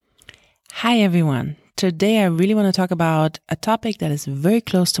Hi everyone. Today I really want to talk about a topic that is very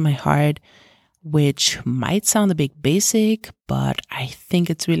close to my heart, which might sound a bit basic, but I think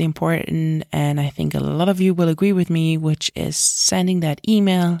it's really important and I think a lot of you will agree with me, which is sending that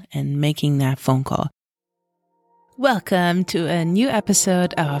email and making that phone call. Welcome to a new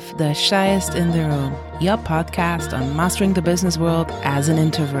episode of The Shyest in the Room, your podcast on mastering the business world as an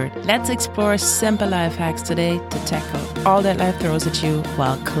introvert. Let's explore simple life hacks today to tackle all that life throws at you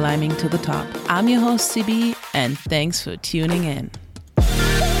while climbing to the top. I'm your host, CB, and thanks for tuning in.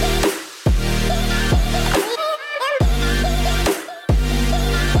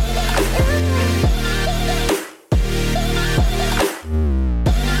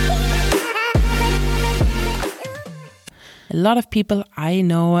 A lot of people I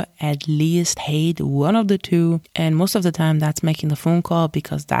know at least hate one of the two, and most of the time that's making the phone call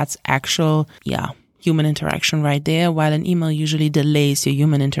because that's actual, human interaction right there, while an email usually delays your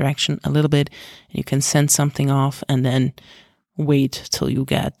human interaction a little bit, and you can send something off and then wait till you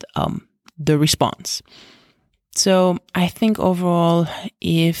get the response. So I think overall,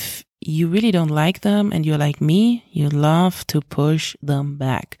 if you really don't like them and you're like me, you love to push them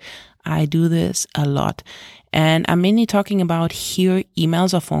back. I do this a lot. And I'm mainly talking about here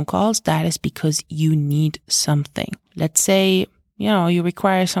emails or phone calls. That is because you need something. Let's say, you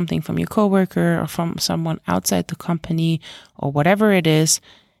require something from your coworker or from someone outside the company or whatever it is.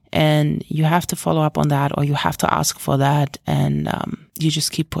 And you have to follow up on that or you have to ask for that. And you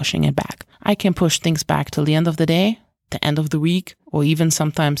just keep pushing it back. I can push things back till the end of the day, the end of the week, or even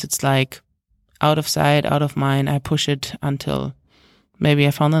sometimes it's like out of sight, out of mind. I push it until maybe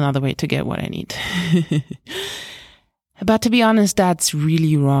I found another way to get what I need. But to be honest, that's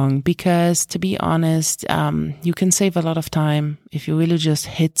really wrong because to be honest, you can save a lot of time if you really just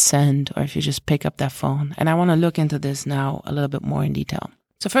hit send or if you just pick up that phone. And I want to look into this now a little bit more in detail.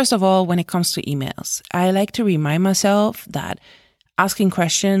 So first of all, when it comes to emails, I like to remind myself that asking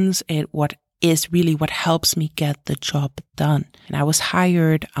questions is really what helps me get the job done. And I was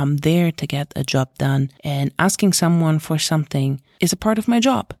hired, I'm there to get a job done. And asking someone for something is a part of my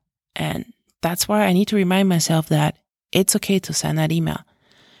job. And that's why I need to remind myself that it's okay to send that email.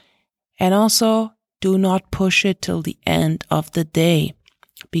 And also, do not push it till the end of the day.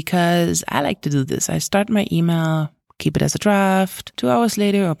 Because I like to do this. I start my email, keep it as a draft. 2 hours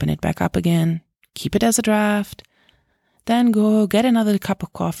later, open it back up again, keep it as a draft. Then go get another cup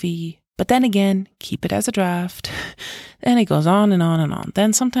of coffee. But then again, keep it as a draft. Then it goes on and on and on.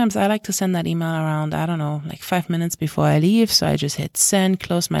 Then sometimes I like to send that email around, 5 minutes before I leave. So I just hit send,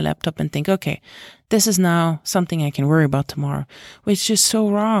 close my laptop and think, okay, this is now something I can worry about tomorrow, which is so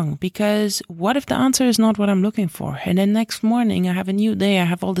wrong because what if the answer is not what I'm looking for? And then next morning I have a new day. I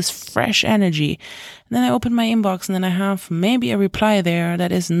have all this fresh energy. And then I open my inbox and then I have maybe a reply there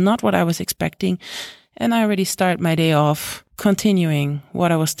that is not what I was expecting. And I already start my day off continuing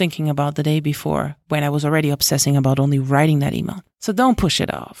what I was thinking about the day before when I was already obsessing about only writing that email. So don't push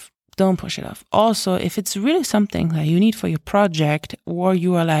it off. Don't push it off. Also, if it's really something that you need for your project or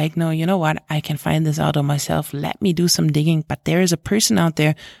you are like, no, you know what? I can find this out on myself. Let me do some digging. But there is a person out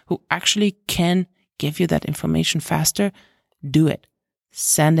there who actually can give you that information faster. Do it.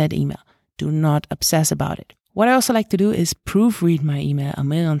 Send that email. Do not obsess about it. What I also like to do is proofread my email a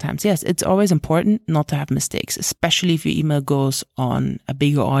million times. Yes, it's always important not to have mistakes, especially if your email goes on a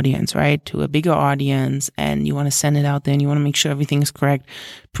bigger audience, right? To a bigger audience and you want to send it out there and you want to make sure everything is correct,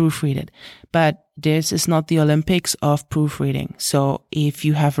 proofread it. But this is not the Olympics of proofreading. So if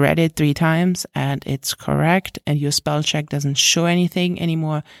you have read it 3 times and it's correct and your spell check doesn't show anything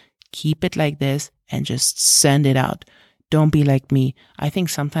anymore, keep it like this and just send it out. Don't be like me. I think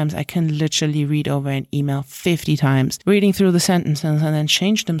sometimes I can literally read over an email 50 times, reading through the sentences and then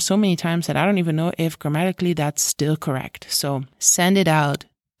change them so many times that I don't even know if grammatically that's still correct. So send it out.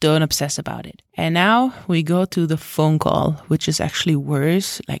 Don't obsess about it. And now we go to the phone call, which is actually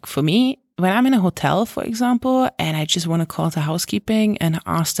worse. Like for me, when I'm in a hotel, for example, and I just want to call the housekeeping and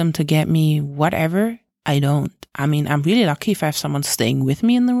ask them to get me whatever, I don't. I mean, I'm really lucky if I have someone staying with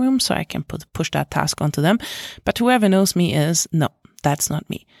me in the room so I can push that task onto them. But whoever knows me no, that's not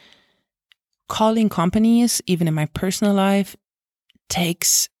me. Calling companies, even in my personal life,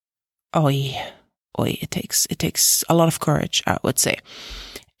 takes, it takes a lot of courage, I would say.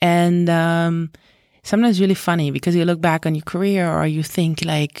 And sometimes really funny because you look back on your career or you think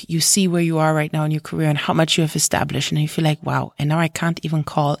like you see where you are right now in your career and how much you have established and you feel like, wow, and now I can't even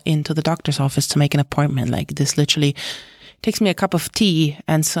call into the doctor's office to make an appointment. Like this literally takes me a cup of tea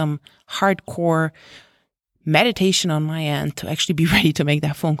and some hardcore meditation on my end to actually be ready to make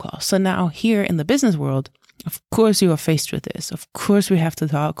that phone call. So now here in the business world, Of course you are faced with this. Of course we have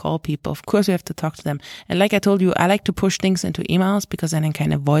to call people. Of course we have to talk to them. And like I told you, I like to push things into emails because then I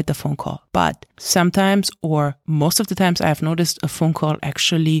can avoid the phone call. But sometimes, or most of the times, I have noticed a phone call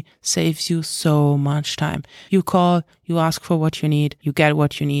actually saves you so much time. You call, you ask for what you need, you get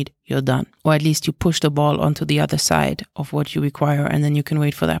what you need, you're done. Or at least you push the ball onto the other side of what you require, and then you can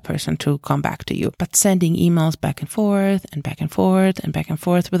wait for that person to come back to you. But sending emails back and forth and back and forth and back and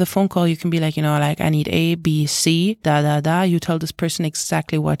forth, with a phone call, you can be like, I need A, B, C, You tell this person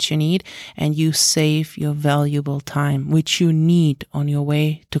exactly what you need, and you save your valuable time, which you need on your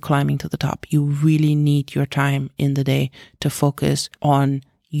way to climbing to the top. You really need your time in the day to focus on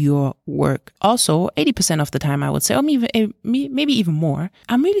your work. Also, 80% of the time, I would say, or maybe even more,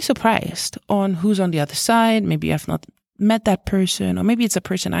 I'm really surprised on who's on the other side. Maybe I've not met that person, or maybe it's a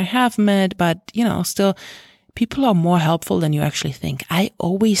person I have met, but still, people are more helpful than you actually think. I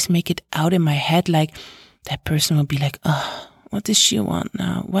always make it out in my head like that person will be like, what does she want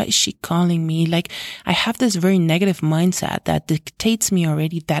now? Why is she calling me? Like, I have this very negative mindset that dictates me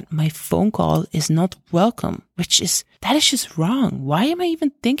already that my phone call is not welcome, that is just wrong. Why am I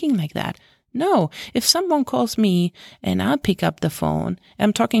even thinking like that? No, if someone calls me and I'll pick up the phone,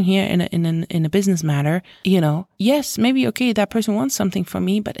 I'm talking here in a business matter, yes, maybe, okay, that person wants something from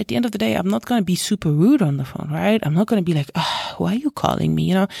me, but at the end of the day, I'm not going to be super rude on the phone, right? I'm not going to be like, why are you calling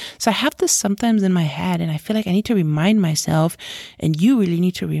me? So I have this sometimes in my head, and I feel like I need to remind myself, and you really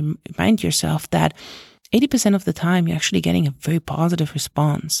need to remind yourself that 80% of the time, you're actually getting a very positive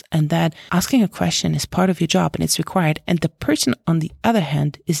response, and that asking a question is part of your job and it's required. And the person on the other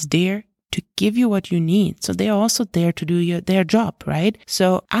hand is there to give you what you need. So they're also there to do their job, right?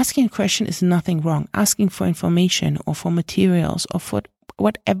 So asking a question is nothing wrong. Asking for information or for materials or for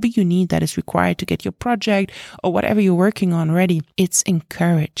whatever you need that is required to get your project or whatever you're working on ready, it's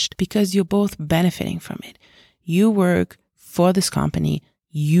encouraged because you're both benefiting from it. You work for this company.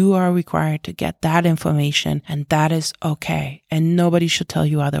 You are required to get that information, and that is okay. And nobody should tell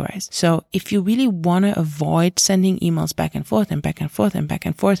you otherwise. So if you really want to avoid sending emails back and forth and back and forth and back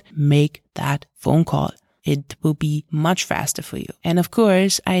and forth, make that phone call. It will be much faster for you. And of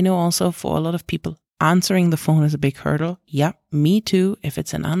course, I know also for a lot of people, answering the phone is a big hurdle. Yeah, me too. If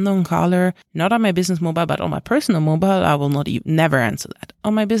it's an unknown caller, not on my business mobile, but on my personal mobile, I will never answer that.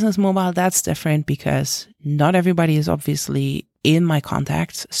 On my business mobile, that's different because not everybody is obviously in my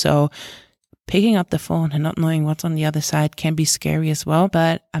contacts. So picking up the phone and not knowing what's on the other side can be scary as well.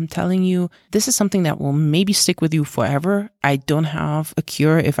 But I'm telling you, this is something that will maybe stick with you forever. I don't have a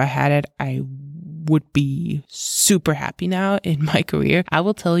cure. If I had it, I would be super happy now in my career. I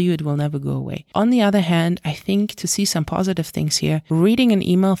will tell you, it will never go away. On the other hand, I think to see some positive things here, reading an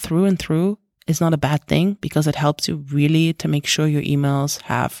email through and through is not a bad thing because it helps you really to make sure your emails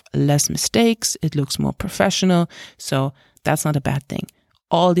have less mistakes. It looks more professional. So that's not a bad thing.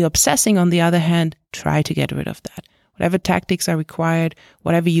 All the obsessing, on the other hand, try to get rid of that. Whatever tactics are required,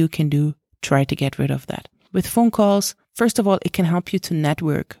 whatever you can do, try to get rid of that. With phone calls, first of all, it can help you to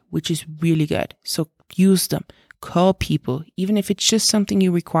network, which is really good. So use them. Call people, even if it's just something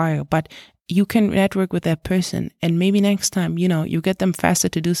you require, but you can network with that person. And maybe next time, you get them faster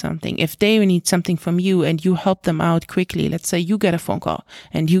to do something. If they need something from you and you help them out quickly, let's say you get a phone call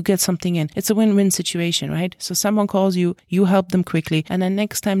and you get something in, it's a win-win situation, right? So someone calls you, you help them quickly. And then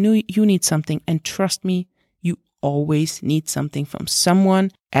next time you need something, and trust me, you always need something from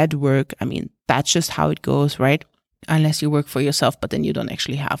someone at work. I mean, that's just how it goes, right? Unless you work for yourself, but then you don't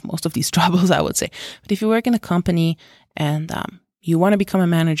actually have most of these troubles, I would say. But if you work in a company and you want to become a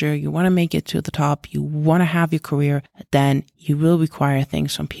manager, you want to make it to the top, you want to have your career, then you will require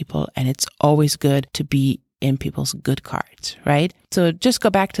things from people. And it's always good to be in people's good cards, right? So just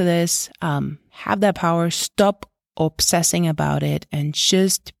go back to this, have that power, stop obsessing about it, and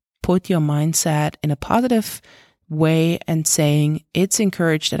just put your mindset in a positive way and saying, it's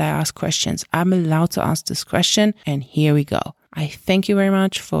encouraged that I ask questions. I'm allowed to ask this question, and here we go. I thank you very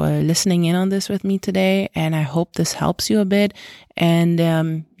much for listening in on this with me today, and I hope this helps you a bit. And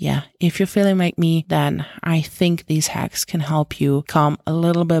if you're feeling like me, then I think these hacks can help you become a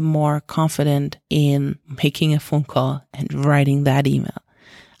little bit more confident in making a phone call and writing that email.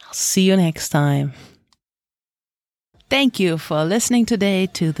 I'll see you next time. Thank you for listening today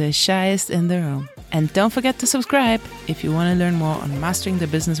to The Shyest in the Room. And don't forget to subscribe if you want to learn more on mastering the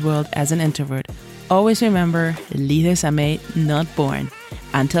business world as an introvert. Always remember, leaders are made, not born.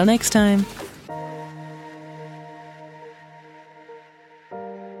 Until next time.